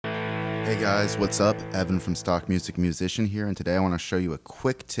Hey guys, what's up? Evan from Stock Music Musician here, and today I want to show you a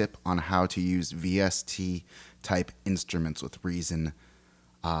quick tip on how to use VST type instruments with Reason.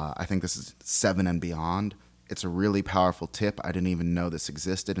 I think this is 7 and beyond. It's a really powerful tip. I didn't even know this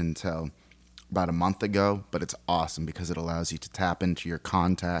existed until about a month ago, but it's awesome because it allows you to tap into your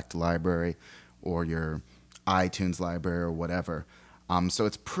Kontakt library or your iTunes library or whatever. So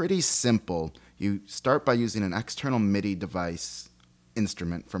it's pretty simple. You start by using an external MIDI device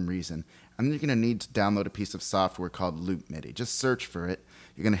instrument from Reason, and then you're going to need to download a piece of software called Loop Midi. Just search for it.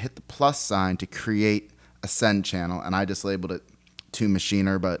 You're going to hit the plus sign to create a send channel, and I just labeled it to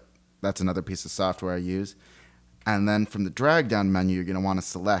Machiner, but that's another piece of software I use. And then from the drag down menu, you're going to want to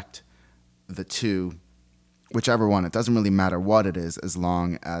select the two, whichever one. It doesn't really matter what it is as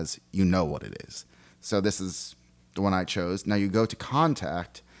long as you know what it is. So this is the one I chose. Now you go to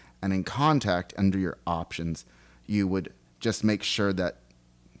Kontakt, and in Kontakt, under your options, you would just make sure that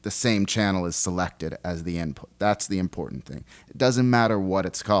the same channel is selected as the input. That's the important thing. It doesn't matter what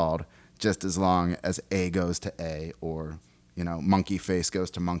it's called, just as long as A goes to A, or monkey face goes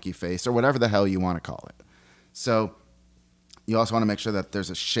to monkey face, or whatever the hell you want to call it. So you also want to make sure that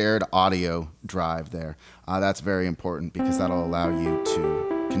there's a shared audio drive there. That's very important because that'll allow you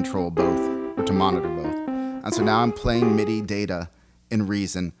to control both, or to monitor both. And so now I'm playing MIDI data in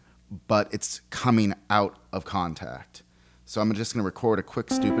Reason, but it's coming out of Kontakt. So I'm just going to record a quick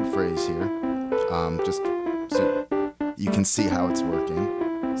stupid phrase here, just so you can see how it's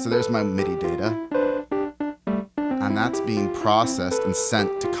working. So there's my MIDI data, and that's being processed and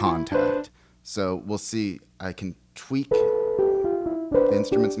sent to Kontakt. So we'll see, I can tweak the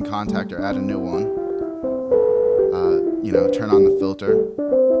instruments in Kontakt or add a new one, turn on the filter,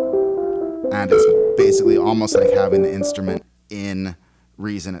 and it's basically almost like having the instrument in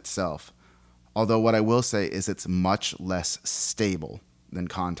Reason itself. Although what I will say is it's much less stable than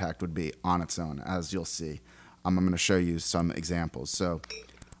Kontakt would be on its own, as you'll see. I'm going to show you some examples. So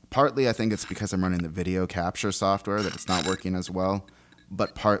partly I think it's because I'm running the video capture software that it's not working as well,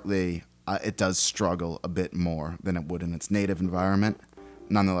 but partly it does struggle a bit more than it would in its native environment.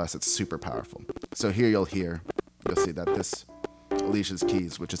 Nonetheless, it's super powerful. So here you'll see that this Alicia's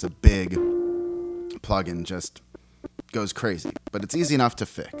Keys, which is a big plugin, just goes crazy. But it's easy enough to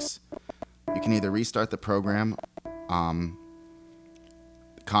fix. You can either restart the program,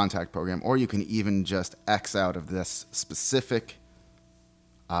 Kontakt program, or you can even just X out of this specific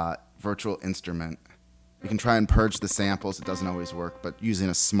virtual instrument. You can try and purge the samples. It doesn't always work, but using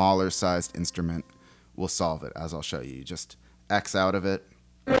a smaller sized instrument will solve it, as I'll show you. You just X out of it.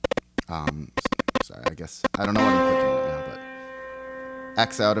 Sorry, I guess, I don't know what I'm clicking right now, but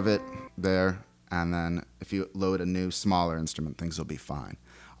X out of it there, and then if you load a new, smaller instrument, things will be fine.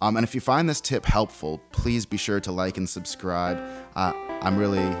 And if you find this tip helpful, please be sure to like and subscribe. I'm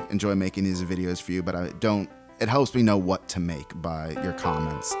really enjoying making these videos for you, but it helps me know what to make by your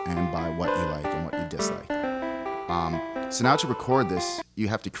comments and by what you like and what you dislike. So now to record this, you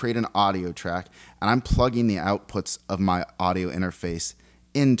have to create an audio track, and I'm plugging the outputs of my audio interface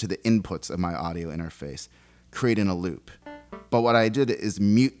into the inputs of my audio interface, creating a loop. But what I did is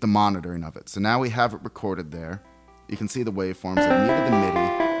mute the monitoring of it. So now we have it recorded there. You can see the waveforms. I muted the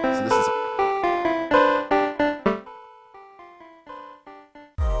MIDI.